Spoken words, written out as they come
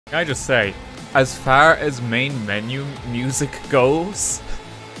Can I just say, as far as main menu music goes,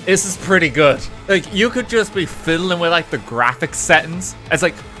 this is pretty good. Like, you could just be fiddling with, like, the graphics settings. It's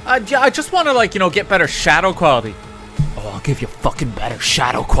like, I just want to, like, you know, get better shadow quality. Oh, I'll give you fucking better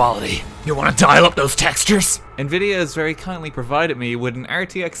shadow quality. You want to dial up those textures? Nvidia has very kindly provided me with an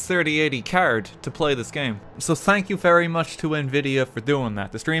RTX 3080 card to play this game. So thank you very much to Nvidia for doing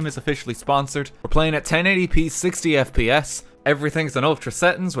that. The stream is officially sponsored. We're playing at 1080p 60 FPS. Everything's in ultra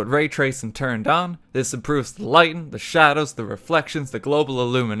settings with ray tracing turned on. This improves the lighting, the shadows, the reflections, the global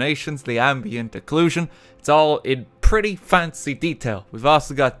illuminations, the ambient occlusion. It's all in pretty fancy detail. We've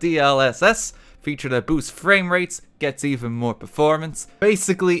also got DLSS, feature that boosts frame rates, gets even more performance.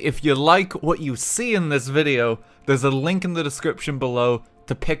 Basically, if you like what you see in this video, there's a link in the description below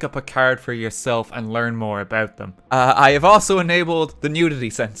to pick up a card for yourself and learn more about them. I have also enabled the nudity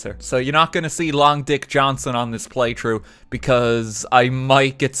sensor, so you're not going to see Long Dick Johnson on this playthrough because I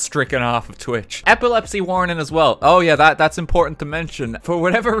might get stricken off of Twitch. Epilepsy warning as well. Oh yeah, that's important to mention. For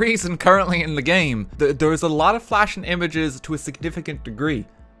whatever reason currently in the game, there's a lot of flashing images to a significant degree.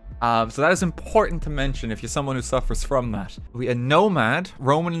 So that is important to mention if you're someone who suffers from that. We a nomad,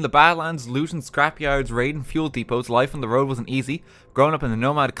 roaming in the Badlands, looting scrapyards, raiding fuel depots. Life on the road wasn't easy. Growing up in the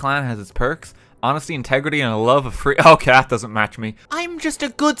nomad clan has its perks. Honesty, integrity, and a love of free— okay, that doesn't match me. I'm just a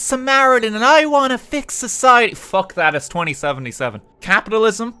good Samaritan and I want to fix society. Fuck that, it's 2077.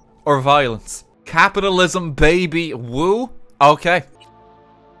 Capitalism or violence? Capitalism, baby. Woo? Okay.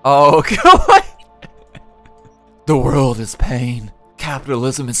 Oh, God. The world is pain.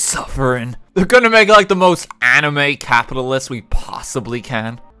 Capitalism is suffering. They're gonna make like the most anime capitalist we possibly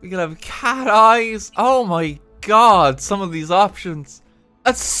can. We could have cat eyes. Oh my god, some of these options.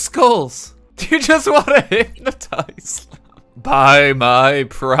 That's skulls. Do you just want to hypnotize? Buy my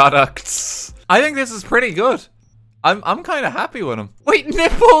products. I think this is pretty good. I'm kind of happy with them. Wait,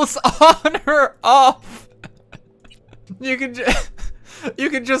 nipples on or off? You can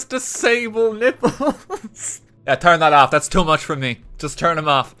just disable nipples. Yeah, turn that off. That's too much for me. Just turn them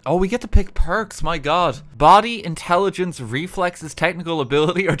off. Oh, we get to pick perks. My god. Body, intelligence, reflexes, technical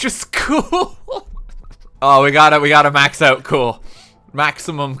ability, or just cool. Oh, we gotta max out cool.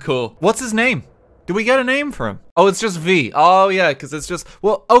 Maximum cool. What's his name? Do we get a name for him? Oh, it's just V. Oh, yeah, because it's just...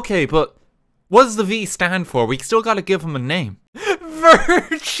 well, okay, but what does the V stand for? We still gotta give him a name.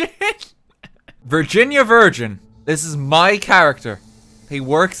 Virgin. Virginia Virgin. This is my character. He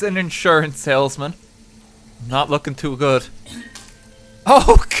works an insurance salesman. Not looking too good.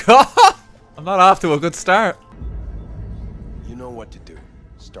 Oh god! I'm not off to a good start. You know what to do.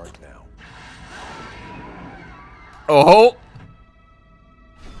 Start now. Oh!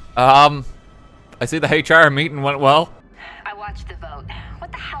 I see the HR meeting went well. I watched the vote.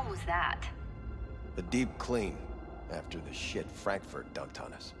 What the hell was that? A deep clean after the shit Frankfurt dumped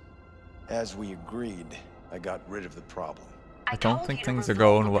on us. As we agreed, I got rid of the problem. I don't think things are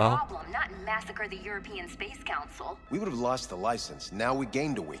going well. Problem, not massacre the European Space Council. We would have lost the license. Now we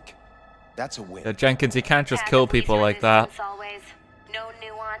gained a week. That's a win. Yeah, Jenkins, you can't just kill people like that. Always. No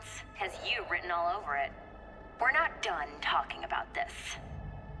nuance has you written all over it. We're not done talking about this.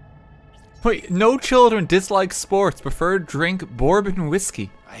 Wait, no children dislike sports, prefer drink bourbon whiskey.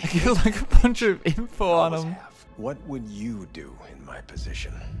 I feel like a bunch of info on them. What would you do in my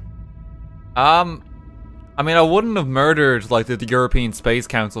position? I mean, I wouldn't have murdered, like, the European Space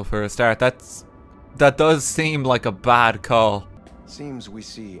Council for a start. That does seem like a bad call. Seems we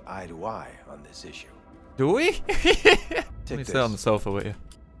see eye to eye on this issue. Do we? Let me sit on the sofa with you.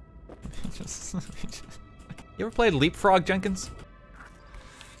 You ever played Leapfrog, Jenkins?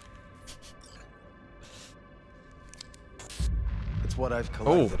 It's what I've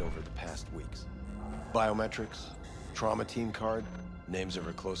collected over the past weeks. Biometrics, trauma team card, names of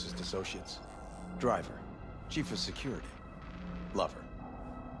her closest associates, driver, chief of security, lover,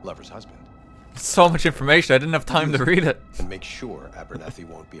 lover's husband. So much information, I didn't have time to read it. And make sure Abernathy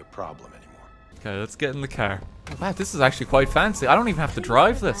won't be a problem anymore. Okay, let's get in the car. Wow, this is actually quite fancy. I don't even have to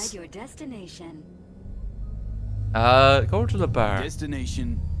drive this. Your destination. Go to the bar.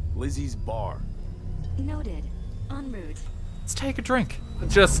 Destination, Lizzie's bar. Noted. En route. Let's take a drink.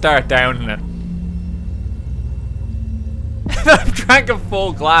 Let's just start downing it. I've drank a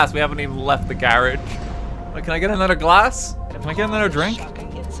full glass. We haven't even left the garage. Wait, can I get another glass? Can I get another drink?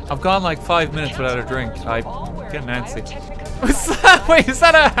 I've gone like 5 minutes without a drink. I'm getting antsy. What's that? Wait, is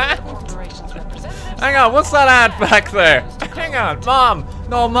that a hand? Hang on, what's that ad back there? Hang on, Mom.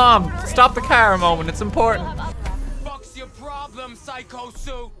 No, Mom. Stop the car a moment. It's important. Fuck's your problem, Psycho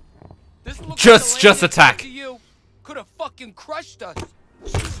Sue? Just attack. Could have fucking crushed us.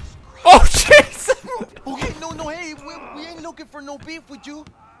 Oh, jeez. Okay, no, hey, we ain't looking for no beef with you.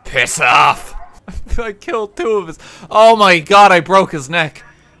 Piss off. I killed 2 of his. Oh my god, I broke his neck.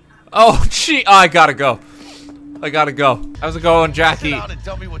 Oh, gee. I gotta go. I gotta go. How's it going, Jackie? Sit down and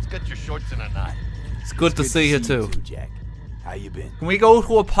tell me what's got your shorts in a knot. It's good to see you too. Jack. How you been? Can we go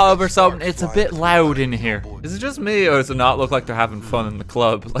to a pub or something? It's a bit loud in here. Is it just me, or does it not look like they're having fun in the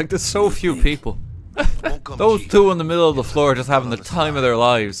club? Like, there's so few people. Those 2 in the middle of the floor just having the time of their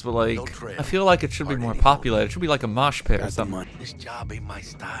lives, but like, I feel like it should be more populated. It should be like a mosh pit or something. This job ain't my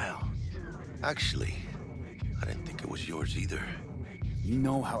style. Actually, I didn't think it was yours either. You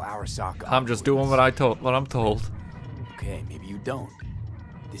know how Arasaka. I'm just doing what I'm told. Okay, maybe you don't.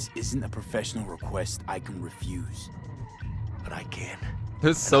 This isn't a professional request I can refuse. But I can.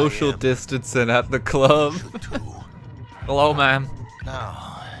 There's social distancing at the club. Hello, ma'am.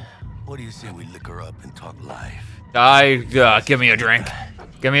 Now, what do you say we liquor up and talk life? Give me a drink.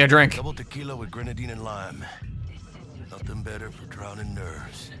 Give me a drink. Double tequila with grenadine and lime. Nothing better for drowning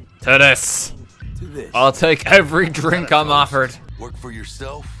nerves. To this. I'll take every drink I'm offered. Work for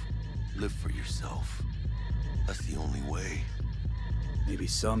yourself, live for yourself. That's the only way. Maybe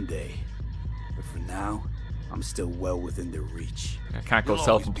someday. But for now, I'm still well within their reach. I can't go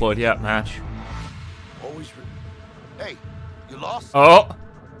self-employed yet, man. Always. Hey, you lost? Oh.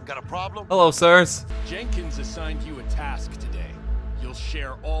 Got a problem? Hello, sirs. Jenkins assigned you a task today. You'll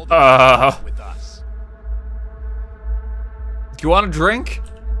share all the with us. Do you want a drink?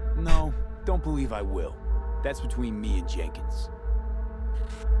 No, don't believe I will. That's between me and Jenkins.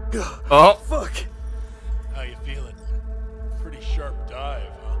 Oh. Fuck. How you feeling? Pretty sharp dive,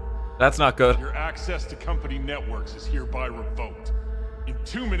 huh? That's not good. Your access to company networks is hereby revoked. In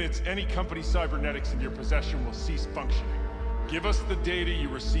 2 minutes, any company cybernetics in your possession will cease functioning. Give us the data you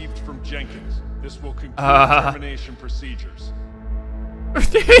received from Jenkins. This will conclude termination procedures.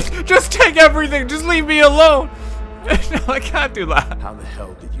 Just take everything. Just leave me alone. No, I can't do that. How the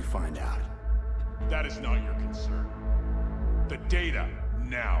hell did you find out? That is not your concern. The data,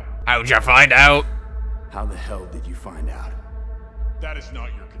 now. How'd you find out? How the hell did you find out? That is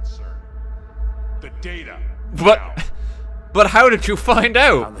not your concern. The data, now. But how did you find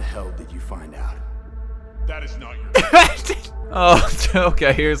out? How the hell did you find out? That is not your concern. Oh,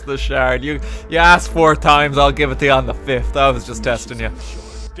 okay, here's the shard. You asked 4 times, I'll give it to you on the 5th. I was just testing you.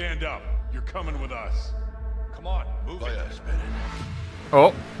 Stand up. You're coming with us. Come on, move it.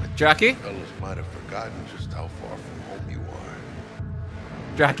 Oh, Jackie? Fellas might have forgotten just how far from home you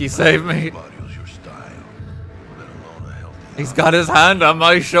are. Jackie, save me. Body's your style, let alone a healthy. He's got his hand on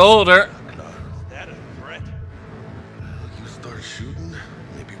my shoulder. Is that a threat? You start shooting,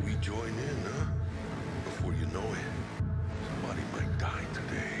 maybe we join in, huh? Before you know it, somebody might die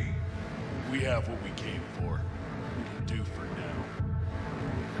today. We have what we came for. We can do for now.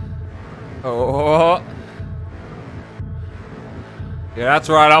 Oh. Yeah, that's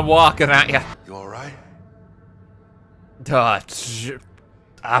right, I'm walking at you. You alright? I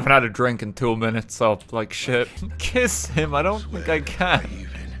haven't had a drink in 2 minutes, so, like, shit. Kiss him, I don't think I can.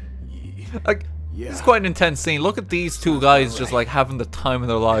 Like, it's quite an intense scene. Look at these 2 guys just, like, having the time of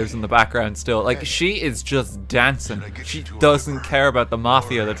their lives in the background still. Like, she is just dancing. She doesn't care about the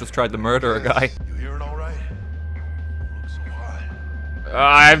mafia that just tried to murder a guy. You hearing alright? Look so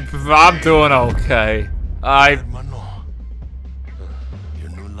high. I'm doing okay. Your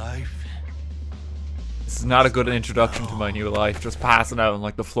new life? This is not a good introduction to my new life, just passing out on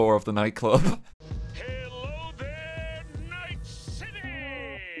like the floor of the nightclub. Hello there, Night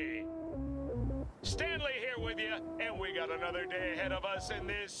City! Stanley here with you, and we got another day ahead of us in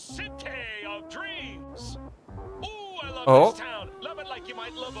this city of dreams. Ooh, I love this town. Love it like you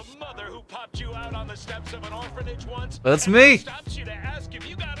might love a mother who popped you out on the steps of an orphanage once. That's me. Stops you to ask if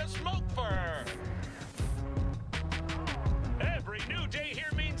you got a smoke for her. Every new day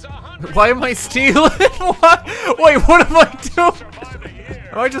here means 100. Why am I stealing? What? Wait, what am I doing?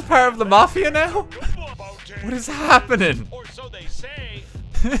 Am I just part of the mafia now? What is happening? Or so they say.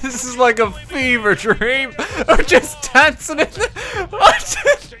 This is like a fever dream. I'm just dancing in the... What?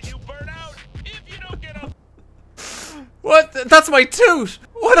 You burn out if you don't get up. What? That's my tooth.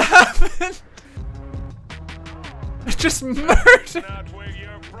 What happened? I just murdered.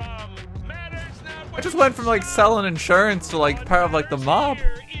 I just went from like selling insurance to like part of like the mob.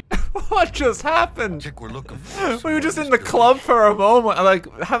 What just happened? Chick we're looking for. We were just in the club for a moment, like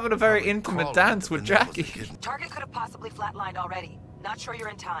having a very intimate dance with Jackie. Target could have possibly flatlined already. Not sure you're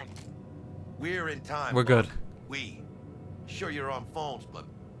in time. We're in time. We're good. Sure you're on phones, but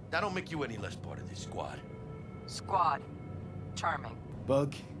that don't make you any less part of this squad. Squad. Charming.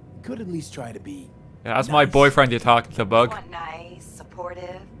 Bug, could at least try to be. Yeah, that's my boyfriend you're talking to, Bug. You want nice,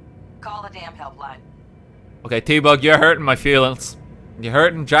 supportive? Call the damn helpline. Okay, T-Bug, you're hurting my feelings. You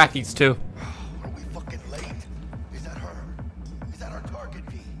hurting Jackie's too. Are we fucking late? Is that her? Is that our target,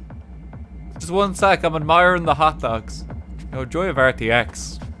 V? Just one sec, I'm admiring the hot dogs. Oh, joy of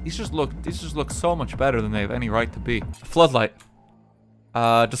RTX. These just look so much better than they have any right to be. Floodlight.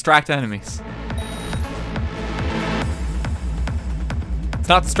 Distract enemies. It's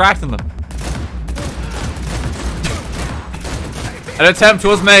not distracting them. An attempt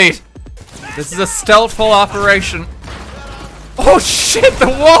was made. This is a stealthful operation. Oh shit, the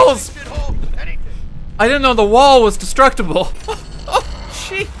walls! I didn't know the wall was destructible. Oh,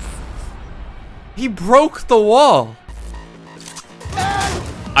 jeez. He broke the wall.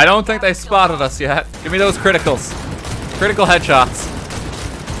 I don't think they spotted us yet. Give me those criticals. Critical headshots.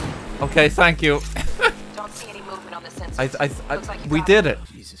 Okay, thank you. Don't see any movement on the sensors. We did it.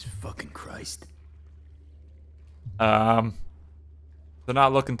 Jesus fucking Christ. They're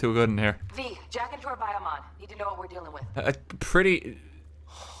not looking too good in here. V, jack into our biomon. Need to know what we're dealing with. Pretty...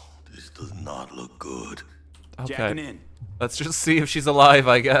 This does not look good. Okay. Jacking in. Let's just see if she's alive,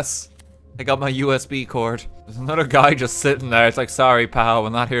 I guess. I got my USB cord. There's another guy just sitting there. It's like, sorry, pal, we're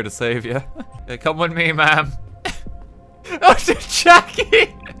not here to save you. Okay, come with me, ma'am. Oh,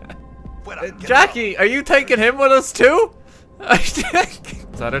 Jackie! Jackie, are you taking him with us too? Is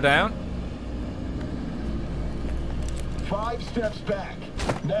that her down? 5 steps back.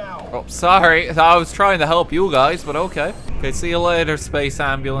 Now. Oh, sorry. I was trying to help you guys, but okay. Okay, see you later, space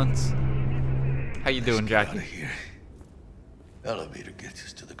ambulance. How you doing, Jackie? Out of here. Elevator gets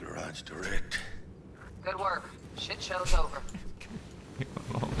us to the garage direct. Good work. Shit show's over.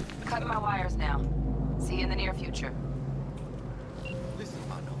 Cutting my wires now. See you in the near future. Listen,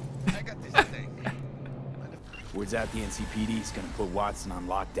 Mano. I got this thing. Words out, the NCPD is gonna put Watson on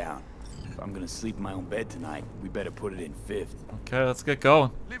lockdown. If I'm gonna sleep in my own bed tonight, we better put it in 5th. Okay, let's get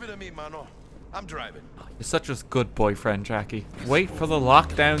going. Leave it to me, Mano. I'm driving. You're such a good boyfriend, Jackie. Wait for the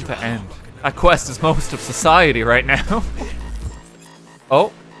lockdown to end. That quest is most of society right now.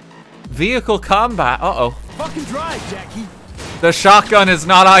 Oh. Vehicle combat. Uh-oh. Fucking drive, Jackie! The shotgun is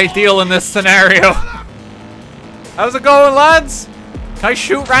not ideal in this scenario. How's it going, lads? Can I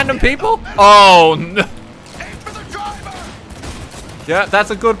shoot random people? Oh, no. Yeah, that's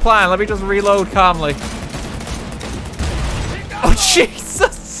a good plan. Let me just reload calmly. Oh,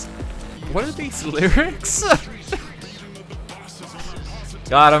 Jesus! What are these lyrics?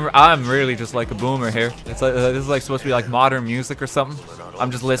 God, I'm really just like a boomer here. It's like this is like supposed to be like modern music or something. I'm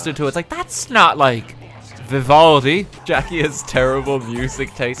just listening to it. It's like, that's not like Vivaldi. Jackie has terrible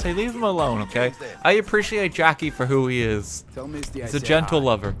music taste. Hey, leave him alone, okay? I appreciate Jackie for who he is. He's a gentle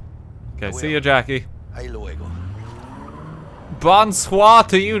lover. Okay, see you, Jackie. Bonsoir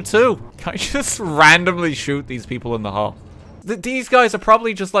to you too. Can I just randomly shoot these people in the hall? These guys are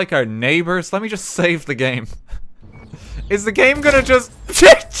probably just like our neighbors. Let me just save the game. Is the game gonna just...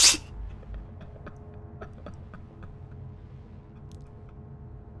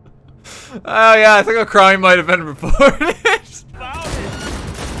 Oh yeah, I think a crime might have been reported.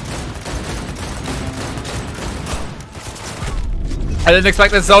 I didn't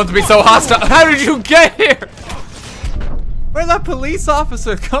expect this zone to be so hostile. How did you get here? Where'd that police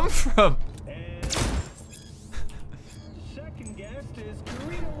officer come from? Second guest is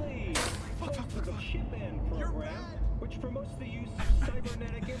Karina Lee, host of the Shipman program, which promotes the use of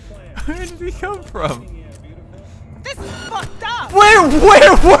cybernetic implants. Where did he come from? This is fucked up! Where were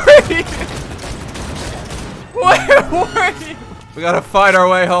you? Where were you? We gotta fight our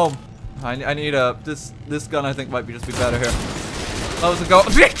way home. I need a, this gun I think might just be better here. How's it go?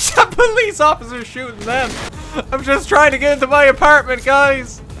 Police officers shooting them. I'm just trying to get into my apartment,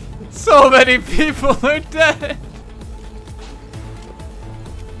 guys. So many people are dead.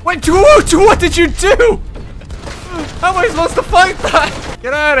 Wait, what did you do? How am I supposed to fight that?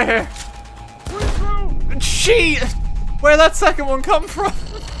 Get out of here. Gee, where'd that second one come from?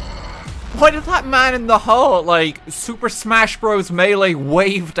 Why did that man in the hall, like, Super Smash Bros. Melee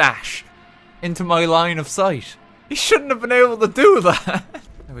wave dash into my line of sight? He shouldn't have been able to do that.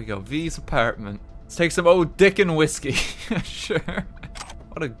 There we go, V's apartment. Let's take some old dick and whiskey. Sure.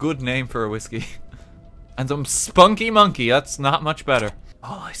 What a good name for a whiskey. And some spunky monkey, that's not much better.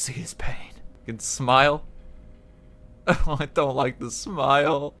 All I see is pain. You can smile. Oh, I don't like the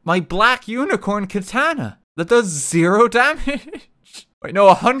smile. My black unicorn katana that does 0 damage. Wait, no,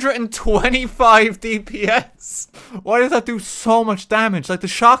 125 DPS. Why does that do so much damage? Like the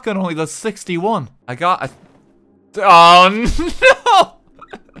shotgun only does 61. I got a... Oh no!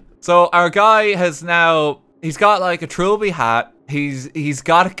 So our guy has now, he's got like a trilby hat. He's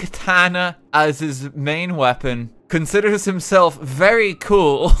got a katana as his main weapon. Considers himself very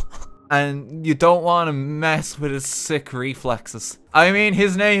cool. and you don't want to mess with his sick reflexes. I mean,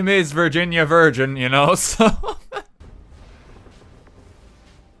 his name is Virginia Virgin, you know, so...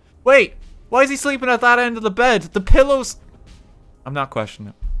 Wait, why is he sleeping at that end of the bed? The pillows... I'm not questioning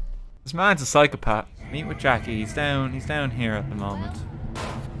it. This man's a psychopath. Meet with Jackie. He's down here at the moment.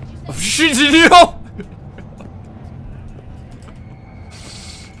 Oh shit! No!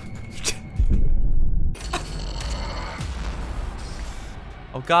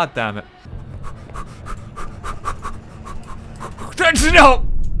 Oh god damn it! No!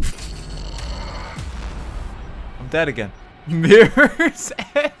 I'm dead again. Mirror's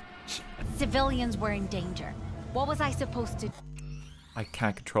Edge. Civilians were in danger. What was I supposed to do? I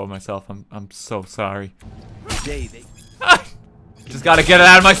can't control myself. I'm so sorry. They Just gotta get it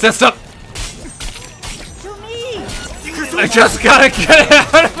out of my system. To me. I just gotta get it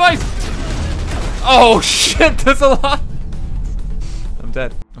out of my. Oh shit! There's a lot. I'm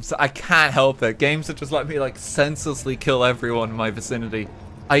dead. I can't help it. Games that just let me like senselessly kill everyone in my vicinity.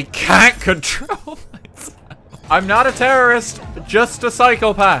 I can't control myself. I'm not a terrorist, just a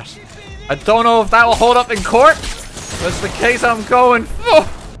psychopath. I don't know if that will hold up in court. That's the case I'm going for.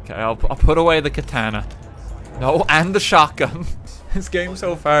 Okay, I'll put away the katana. No, and the shotgun. This game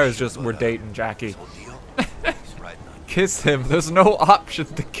so far is just we're dating Jackie. Kiss him. There's no option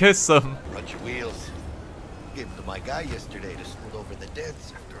to kiss him. Run your wheels. Gave them to my guy yesterday to smooth over the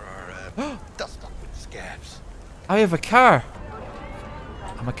dents after our dust up with scabs. I have a car.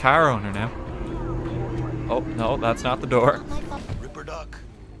 I'm a car owner now. Oh, no, that's not the door. Ripper Duck.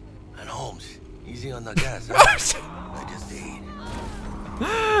 And Holmes. Easy on the gas, huh? I just date.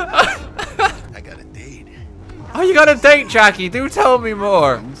 I got a date. Oh, you got a date, Jackie. Do tell me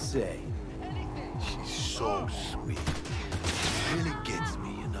more. say. She's so sweet. Really gets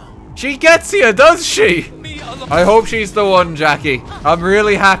me, you know. She gets you, does she? I hope she's the one, Jackie. I'm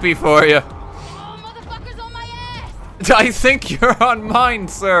really happy for you. I think you're on mine,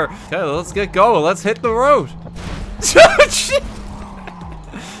 sir. Okay, let's get going. Let's hit the road.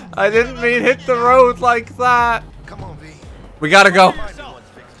 I didn't mean hit the road like that. Come on, V. We gotta go.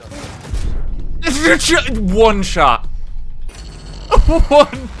 One shot.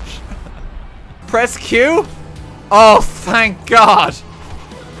 One shot. Press Q? Oh, thank God.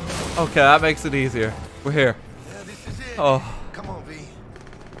 Okay, that makes it easier. We're here. Yeah, this is it. Oh. Come on, V.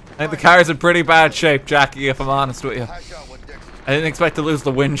 I think the car's in pretty bad shape, Jackie, if I'm honest with you. I didn't expect to lose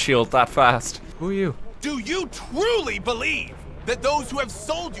the windshield that fast. Who are you? Do you truly believe that those who have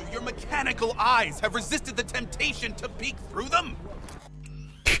sold you your mechanical eyes have resisted the temptation to peek through them?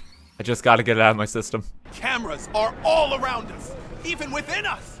 I just gotta get it out of my system. Cameras are all around us, even within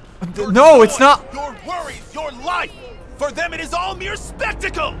us. No, it's not. Your worries, your life. For them, it is all mere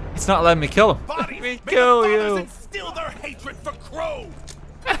spectacle. It's not letting me kill him. Let me kill you. Instill their hatred for crows.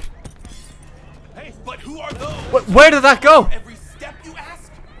 Hey, but who are those? Where did that go? Every step you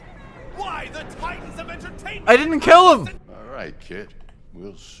ask. Why the titans of entertainment? I didn't kill him. All right, kid.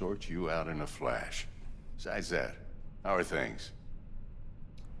 We'll sort you out in a flash. Besides that, how are things?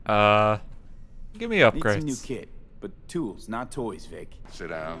 Give me upgrades. Need some new kit, but tools, not toys, Vic. Sit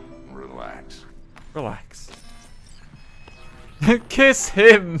down and relax. Relax. Kiss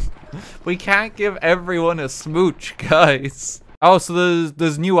him. We can't give everyone a smooch, guys. Oh, so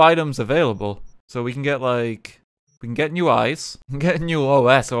there's new items available. So we can get like, we can get new eyes. We can get a new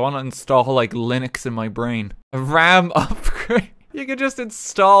OS. I want to install like Linux in my brain. A RAM upgrade. You can just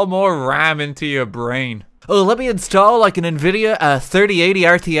install more RAM into your brain. Oh, let me install like an NVIDIA 3080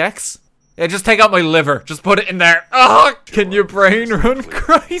 RTX. Yeah, just take out my liver. Just put it in there. Oh, can your brain run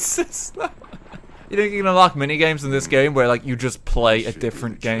Crisis? You think you can unlock minigames in this game where like you just play a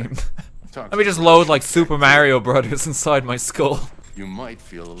different game? Let me just load like Super Mario Brothers inside my skull. You might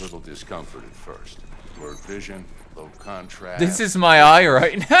feel a little discomfort at first. Blurred vision, low contrast. This is my eye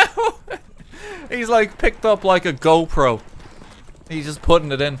right now. He's like picked up like a GoPro. He's just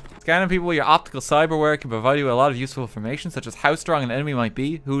putting it in. Scanning people with your optical cyberware can provide you with a lot of useful information, such as how strong an enemy might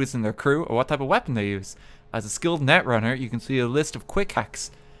be, who is in their crew, or what type of weapon they use. As a skilled netrunner, you can see a list of quick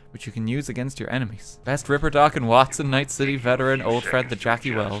hacks, which you can use against your enemies. Best Ripper Doc and Watson, Night City veteran, old friend the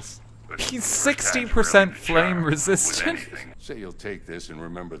Jackie Wells. He's 60% flame resistant. Say you'll take this and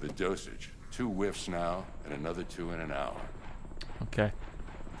remember the dosage. 2 whiffs now, and another 2 in an hour. Okay.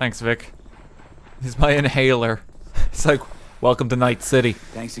 Thanks, Vic. This is my inhaler. It's like, welcome to Night City.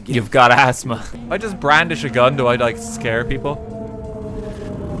 Thanks again. You've got asthma. If I just brandish a gun, do I like scare people?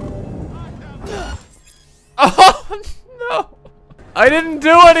 Oh no! I didn't do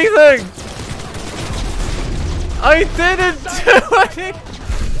anything! I didn't do anything!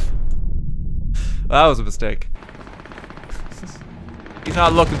 That was a mistake. He's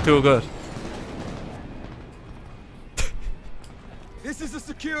not looking too good. This is a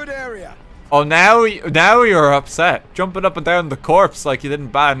secured area. Oh, now you're upset. Jumping up and down the corpse like you didn't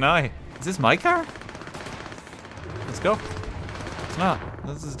bat an eye. Is this my car? Let's go. It's not.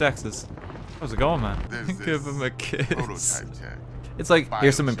 This is Dex's. How's it going, man? Give him a kiss. It's like,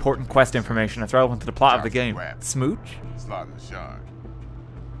 here's some important quest information that's relevant to the plot of the game. Smooch?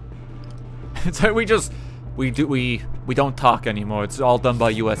 It's like we don't talk anymore. It's all done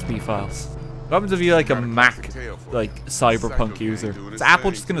by USB files. What happens if you're like a Mac, like Cyberpunk user? Is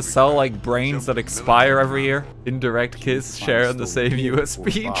Apple just gonna sell like brains that expire every year? Indirect kiss sharing the same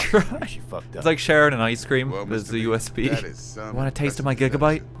USB drive. It's like sharing an ice cream. There's the USB. Want a taste of my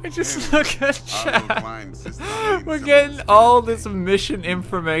gigabyte? Just look at chat. We're getting all this mission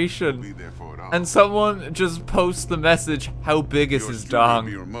information, and someone just posts the message, "How big is his dong?"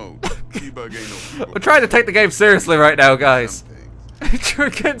 We're trying to take the game seriously right now, guys. We're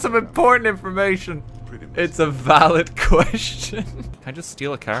getting some important information. It's a valid question. Can I just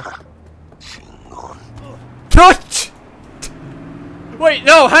steal a car? Touch! Wait,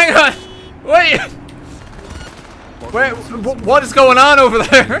 no, hang on. Wait. Wait, what is going on over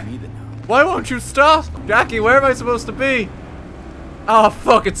there? Why won't you stop? Jackie, where am I supposed to be? Oh,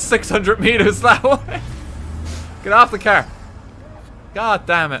 fuck, it's 600 meters that way. Get off the car. God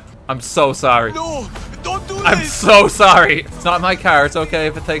damn it. I'm so sorry. No, don't do this. I'm so sorry. It's not my car. It's okay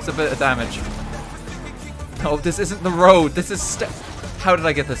if it takes a bit of damage. No, this isn't the road. This is how did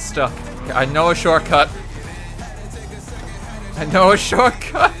I get this stuck? Okay, I know a shortcut. I know a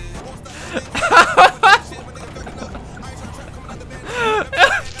shortcut.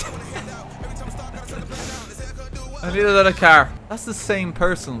 I need another car. That's the same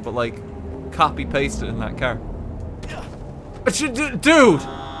person, but like copy pasted in that car. Dude!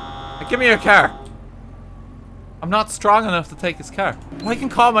 Give me your car. I'm not strong enough to take his car. Well, I can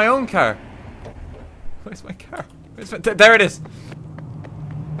call my own car. Where's my car? Where's my there it is.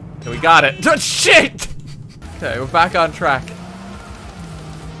 Okay, we got it. Oh, shit! Okay, we're back on track.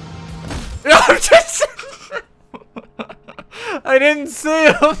 I didn't see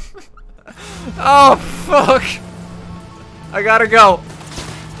him. Oh, fuck. I gotta go.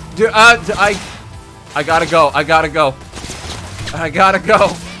 Dude, I gotta go. I gotta go. I gotta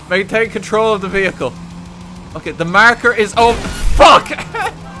go. Maintain control of the vehicle. Okay, the marker is oh fuck!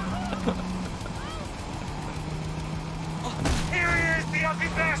 Here he is, the ugly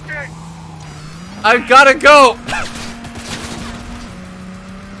bastard! I gotta go!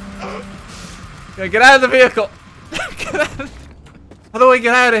 Okay, get out of the vehicle! Get out of how do I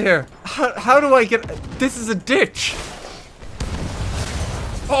get out of here? How do I get this is a ditch!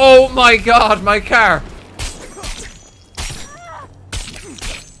 Oh my god, my car!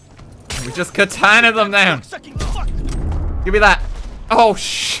 We just katana them down. Give me that. Oh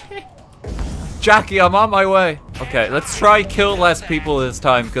shit. Jackie, I'm on my way. Okay, let's try kill less people this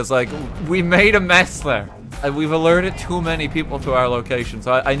time, because like we made a mess there. And we've alerted too many people to our location,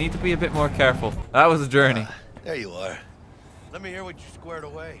 so I need to be a bit more careful. That was a journey. There you are. Let me hear what you squared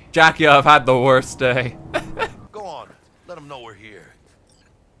away. Jackie, I've had the worst day. Go on. Let them know we're here.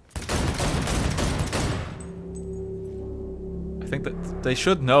 I think that they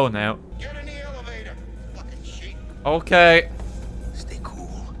should know now. Get in the elevator. Fucking shit. Okay. Stay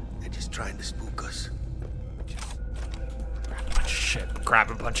cool. They're just trying to spook us.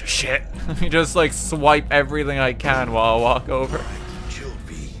 Grab a bunch of shit. Let me just like swipe everything I can while I walk over. Chill,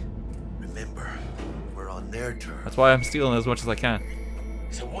 B. Remember, we're on their turf. That's why I'm stealing as much as I can.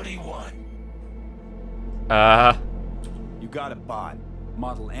 So what do you want? You got a bot.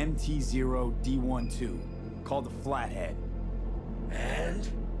 Model MT0D12. Called the Flathead. And?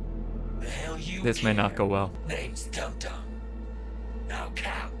 The hell you This may not go well. Name's Dum Dum. Now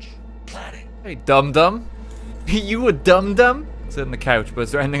couch. Planet. Hey, Dum Dum. You a Dum Dum? Sit on the couch, but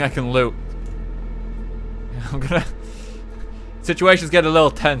is there anything I can loot? I'm gonna... Situation's getting a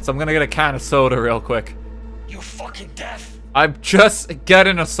little tense. I'm gonna get a can of soda real quick. You fucking deaf? I'm just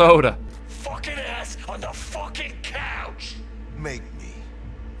getting a soda. Fucking ass on the fucking couch. Make me.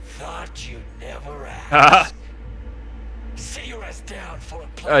 Thought you'd never ask. Sit your ass down for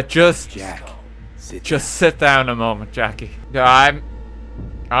a just sit down a moment, Jackie. Yeah,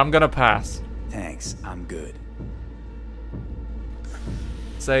 I'm gonna pass. Thanks, I'm good.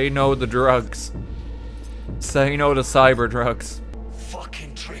 Say no to drugs. Say no to cyber drugs.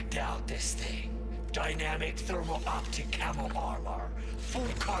 Fucking tricked out this thing. Dynamic thermal optic camo armor. Full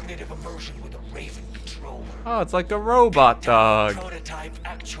cognitive immersion with a Raven controller. Oh, it's like a robot dog. Prototype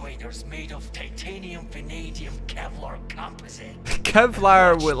actuators made of titanium, vanadium, Kevlar composite.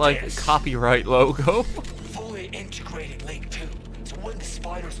 Kevlar with like a copyright logo. Fully integrated Link 2. So when the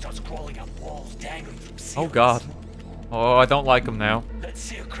spider starts crawling up walls, dangling from ceilings. Oh god. Oh, I don't like him now. Let's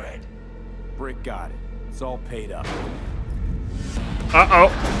see a cred. Brick got it. It's all paid up. Uh-oh.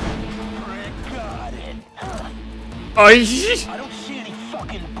 Brick got it. I don't see any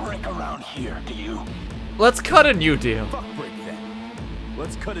fucking brick around here, do you? Let's cut a new deal. Fuck brick then.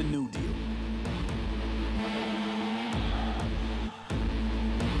 Let's cut a new deal.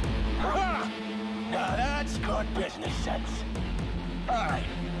 Now that's good business sense. Alright.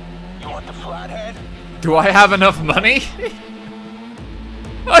 You want the flathead? Do I have enough money?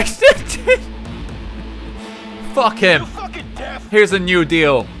 I did. Fuck him. Here's a new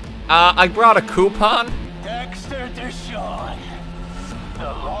deal. I brought a coupon. Dexter Deshawn.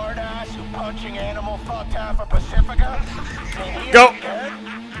 The lord ass who punching animal fucked half of Pacifica. Go.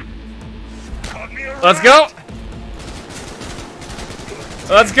 Let's go.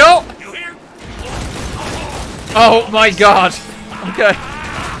 Let's go. Oh my god. Okay.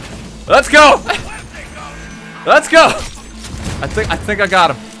 Let's go. Let's go. I think I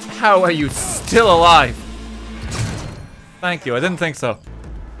got him. How are you still alive? Thank you. I didn't think so.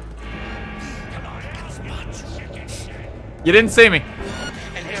 You didn't see me.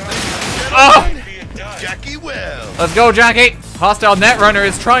 Oh! Jackie Wells. Let's go, Jackie. Hostile Netrunner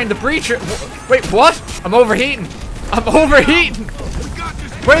is trying to breach it. Wait, what? I'm overheating. I'm overheating.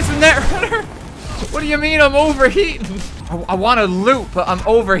 Where's the Netrunner? What do you mean I'm overheating? I want to loot, but I'm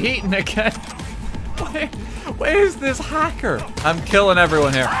overheating again. Where's this hacker? I'm killing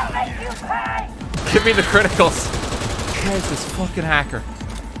everyone here. Give me the criticals. Where's this fucking hacker?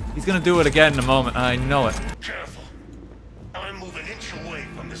 He's gonna do it again in a moment. I know it. Careful. I'm moving an inch away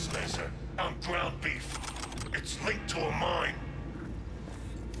from this laser. I'm ground beef. It's linked to a mine.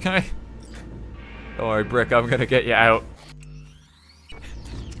 Okay. Don't worry, Brick. I'm gonna get you out.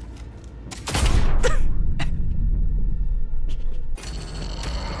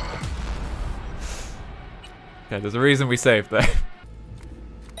 Okay, there's a reason we saved there.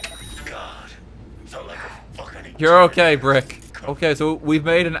 God, felt like a fucking. You're okay, Brick. Okay, so we've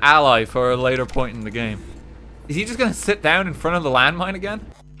made an ally for a later point in the game. Is he just gonna sit down in front of the landmine again?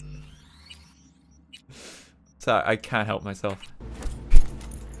 Sorry, I can't help myself.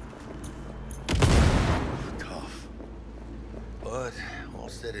 Tough. But all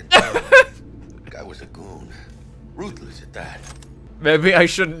said and done, the guy was a goon. Ruthless at that. Maybe I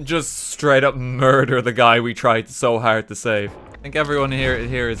shouldn't just straight up murder the guy we tried so hard to save. I think everyone here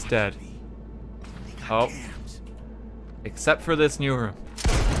is dead. Oh. Except for this new room.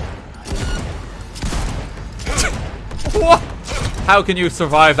 What? How can you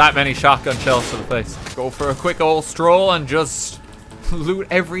survive that many shotgun shells to the face? Go for a quick old stroll and just loot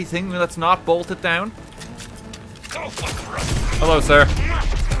everything that's not bolted down? Hello, sir.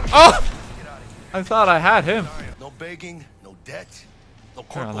 Oh! I thought I had him. No begging, no debt, no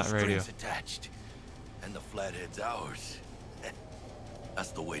Turn on that radio. strings attached. And the flathead's ours.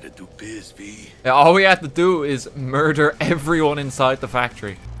 That's the way to do biz, V. Yeah, all we have to do is murder everyone inside the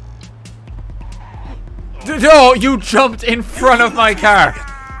factory. No, you jumped in front of my car.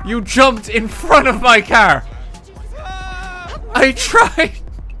 You jumped in front of my car. I tried.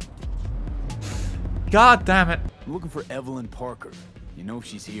 God damn it. I'm looking for Evelyn Parker. You know if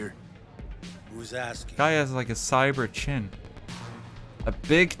she's here? Who's asking? Guy has like a cyber chin. A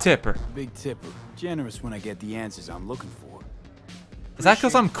big tipper. Big tipper. Generous when I get the answers I'm looking for. Is that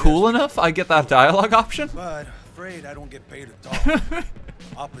because I'm cool enough? I get that dialogue option? But afraid I don't get paid to talk.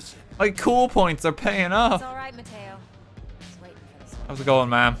 Opposite. Like cool points are paying off. It's all right, Mateo. Just waiting for this. How's it going,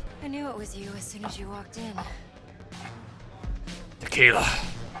 ma'am? I knew it was you as soon as you walked in. Tequila.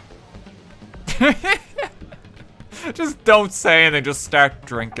 Just don't say anything, just start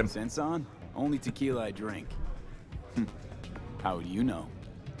drinking. Sense on? Only tequila I drink. How do you know?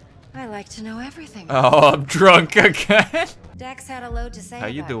 I like to know everything. Oh, I'm drunk again. Dex had a load to say How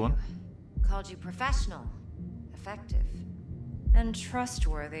you about doing? you. Called you professional, effective, and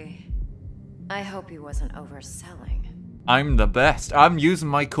trustworthy. I hope he wasn't overselling. I'm the best. I'm using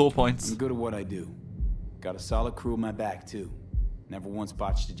my cool points. I'm good at what I do. Got a solid crew in my back, too. Never once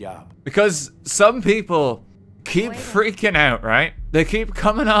botched a job. Because some people keep freaking out, right? They keep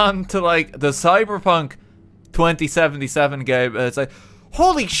coming on to like the Cyberpunk 2077 game. It's like,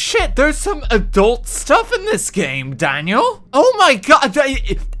 holy shit, there's some adult stuff in this game, Daniel. Oh my god,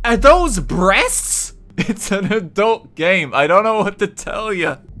 are those breasts? It's an adult game. I don't know what to tell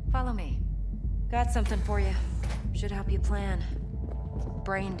you. Follow me. Got something for you. Should help you plan.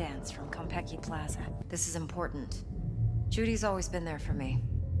 Brain dance from Konpeki Plaza. This is important. Judy's always been there for me.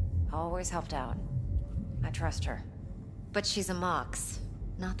 Always helped out. I trust her. But she's a Mox,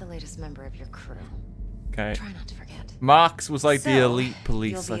 not the latest member of your crew. Okay. Try not to forget. Mox was like the So, elite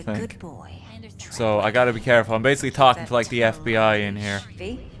police, you'll I be a think. good boy. So I gotta be careful. I'm basically talking to like the FBI in here.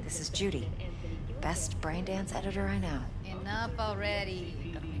 V, this is Judy. Best brain dance editor I know. Enough already.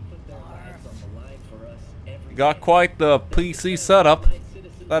 You got quite the PC setup.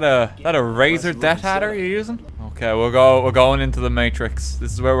 That a Razer Death Adder you're using? Okay, we're going into the Matrix.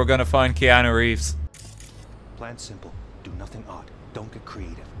 This is where we're gonna find Keanu Reeves. Plan simple. Do nothing odd. Don't get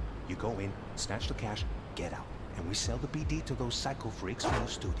creative. You go in, snatch the cash, get out, and we sell the BD to those psycho freaks from the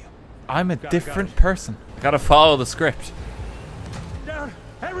studio. I'm a different person. Gotta follow the script. Down,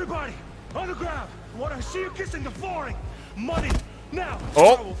 everybody, on the ground. What I see you kissing the flooring. Money, now.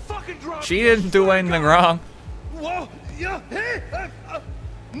 Oh, I will fucking drop she didn't do anything wrong. Whoa, yeah, hey,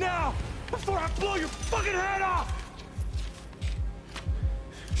 now, before I blow your fucking head off.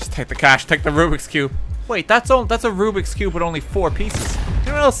 Just take the cash, take the Rubik's Cube. Wait, that's a Rubik's Cube with only 4 pieces. Did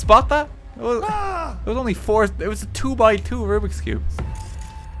anyone else spot that? It was only 4. It was a 2x2 Rubik's Cube.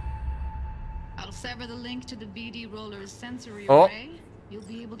 I'll sever the link to the BD roller's sensory Oh. array. You'll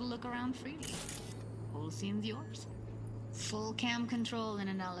be able to look around freely. Whole scene's yours. Full cam control in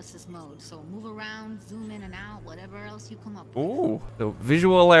analysis mode, so move around, zoom in and out, whatever else you come up with. Ooh, so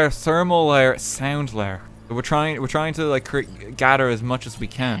visual layer, thermal layer, sound layer. We're trying to like gather as much as we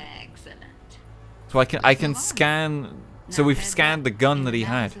can. Excellent. So I can scan. So we've scanned the gun that he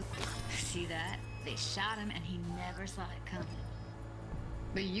had. See that? They shot him and he never saw it coming.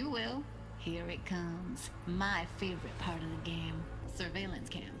 But you will. Here it comes. My favorite part of the game. Surveillance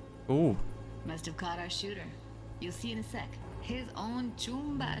cam. Ooh. Must have caught our shooter. You'll see in a sec. His own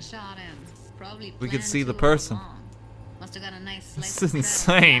Chumba shot him. Probably We could planned see the to person. all along. Must have got a nice This slice is of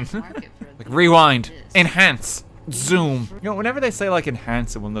insane. like Like rewind, enhance, zoom. You know, whenever they say like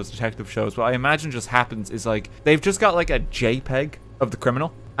enhance in one of those detective shows, what I imagine just happens is like they've just got like a JPEG of the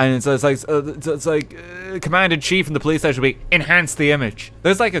criminal, and it's like Commander in Chief in the police station will be enhance the image.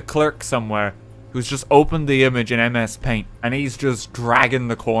 There's like a clerk somewhere who's just opened the image in MS Paint, and he's just dragging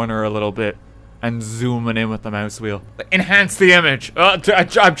the corner a little bit and zooming in with the mouse wheel. Enhance the image.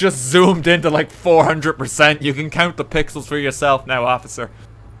 I've just zoomed into like 400%. You can count the pixels for yourself now, officer.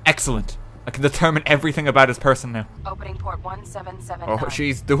 Excellent. I can determine everything about his person now. Opening port 1779. Oh,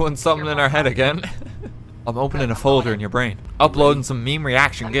 she's doing something in her head again. I'm opening a folder in your brain. Uploading some meme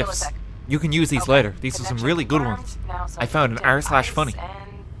reaction GIFs. You can use these later. These are some really good ones. I found an r/funny.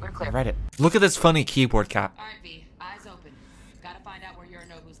 I read it. Look at this funny keyboard cap. Alright, V. Eyes open. Gotta find out where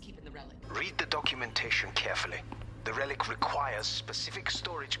Yorinobu's keeping the relic. Read the documentation carefully. The relic requires specific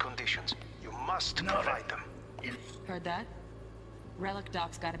storage conditions. You must provide them. Heard that? Relic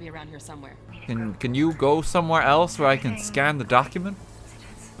doc's gotta be around here somewhere. Can you go somewhere else where I can scan the document?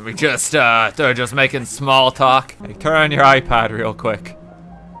 We just they're just making small talk. Hey, turn on your iPad real quick.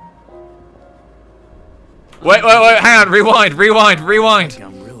 Wait, hang on, rewind.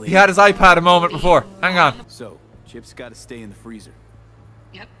 He had his iPad a moment before. Hang on. So, chips gotta stay in the freezer.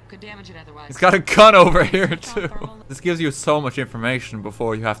 Yep, could damage it otherwise. He's got a gun over here too. This gives you so much information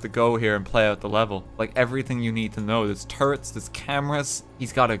before you have to go here and play out the level. Like everything you need to know. There's turrets, there's cameras,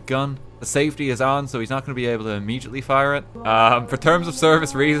 he's got a gun. The safety is on, so he's not going to be able to immediately fire it. For terms of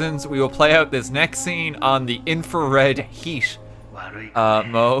service reasons, we will play out this next scene on the infrared heat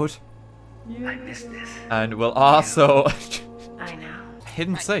mode. I missed this. And we'll also I know.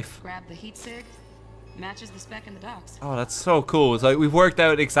 hidden safe. Grab the heat sig. Matches the spec in the docks. Oh, that's so cool. It's like we've worked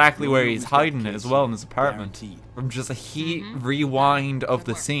out exactly where he's hiding it as well in his apartment. From just a heat rewind of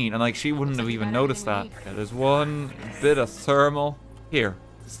the scene. And like she wouldn't have even noticed that. Okay, there's one bit of thermal. Here,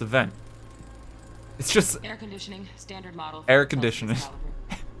 it's the vent. It's just air conditioning, standard model. Air conditioning.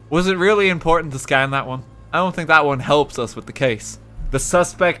 Was it really important to scan that one? I don't think that one helps us with the case. The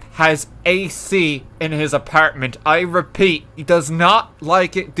suspect has AC in his apartment. I repeat, he does not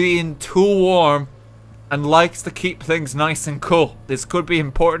like it being too warm and likes to keep things nice and cool. This could be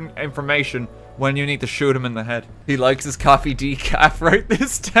important information when you need to shoot him in the head. He likes his coffee decaf. Write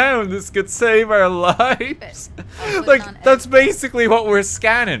this down. This could save our lives. Like, that's basically what we're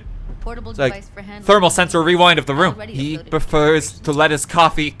scanning. Portable It's like device for hand thermal sensor rewind of the room. He prefers to let his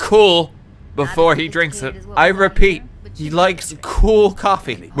coffee cool before he drinks it. I repeat, he likes cool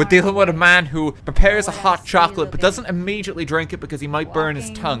coffee. We're dealing with a man who prepares a hot chocolate but doesn't immediately drink it because he might burn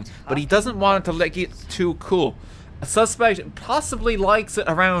his tongue. But he doesn't want it to get too cool. A suspect possibly likes it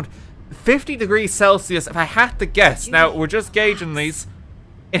around 50 degrees Celsius if I had to guess. Now, we're just gauging these.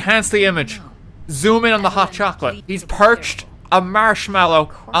 Enhance the image. Zoom in on the hot chocolate. He's perched a marshmallow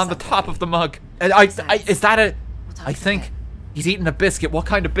on the top of the mug. I think he's eating a biscuit. What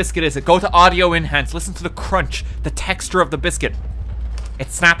kind of biscuit is it? Go to audio enhance. Listen to the crunch, the texture of the biscuit.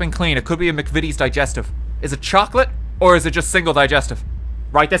 It's snapping clean. It could be a McVitie's digestive. Is it chocolate? Or is it just single digestive?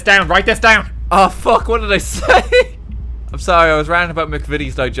 Write this down, write this down! Oh fuck, what did I say? I'm sorry, I was ranting about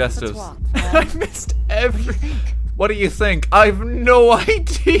McVitie's digestives. I missed every... What do you think? I have no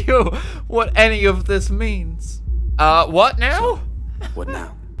idea what any of this means. What now? What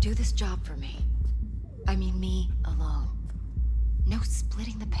now? Do this job for me. I mean me alone. No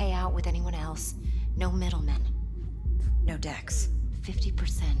splitting the payout with anyone else. No middlemen. No Dex.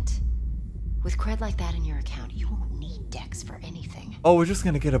 50%. With cred like that in your account, you won't need Dex for anything. Oh, we're just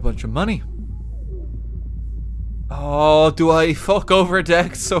gonna get a bunch of money. Oh, do I fuck over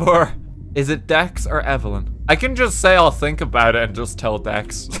Dex or... Is it Dex or Evelyn? I can just say I'll think about it and just tell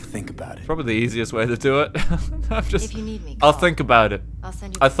Dex. Think about it. Probably the easiest way to do it. I'm just... If you need me, I'll think about it. I'll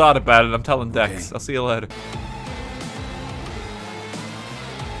send you... I thought about it. I'm telling Dex. Okay. I'll see you later.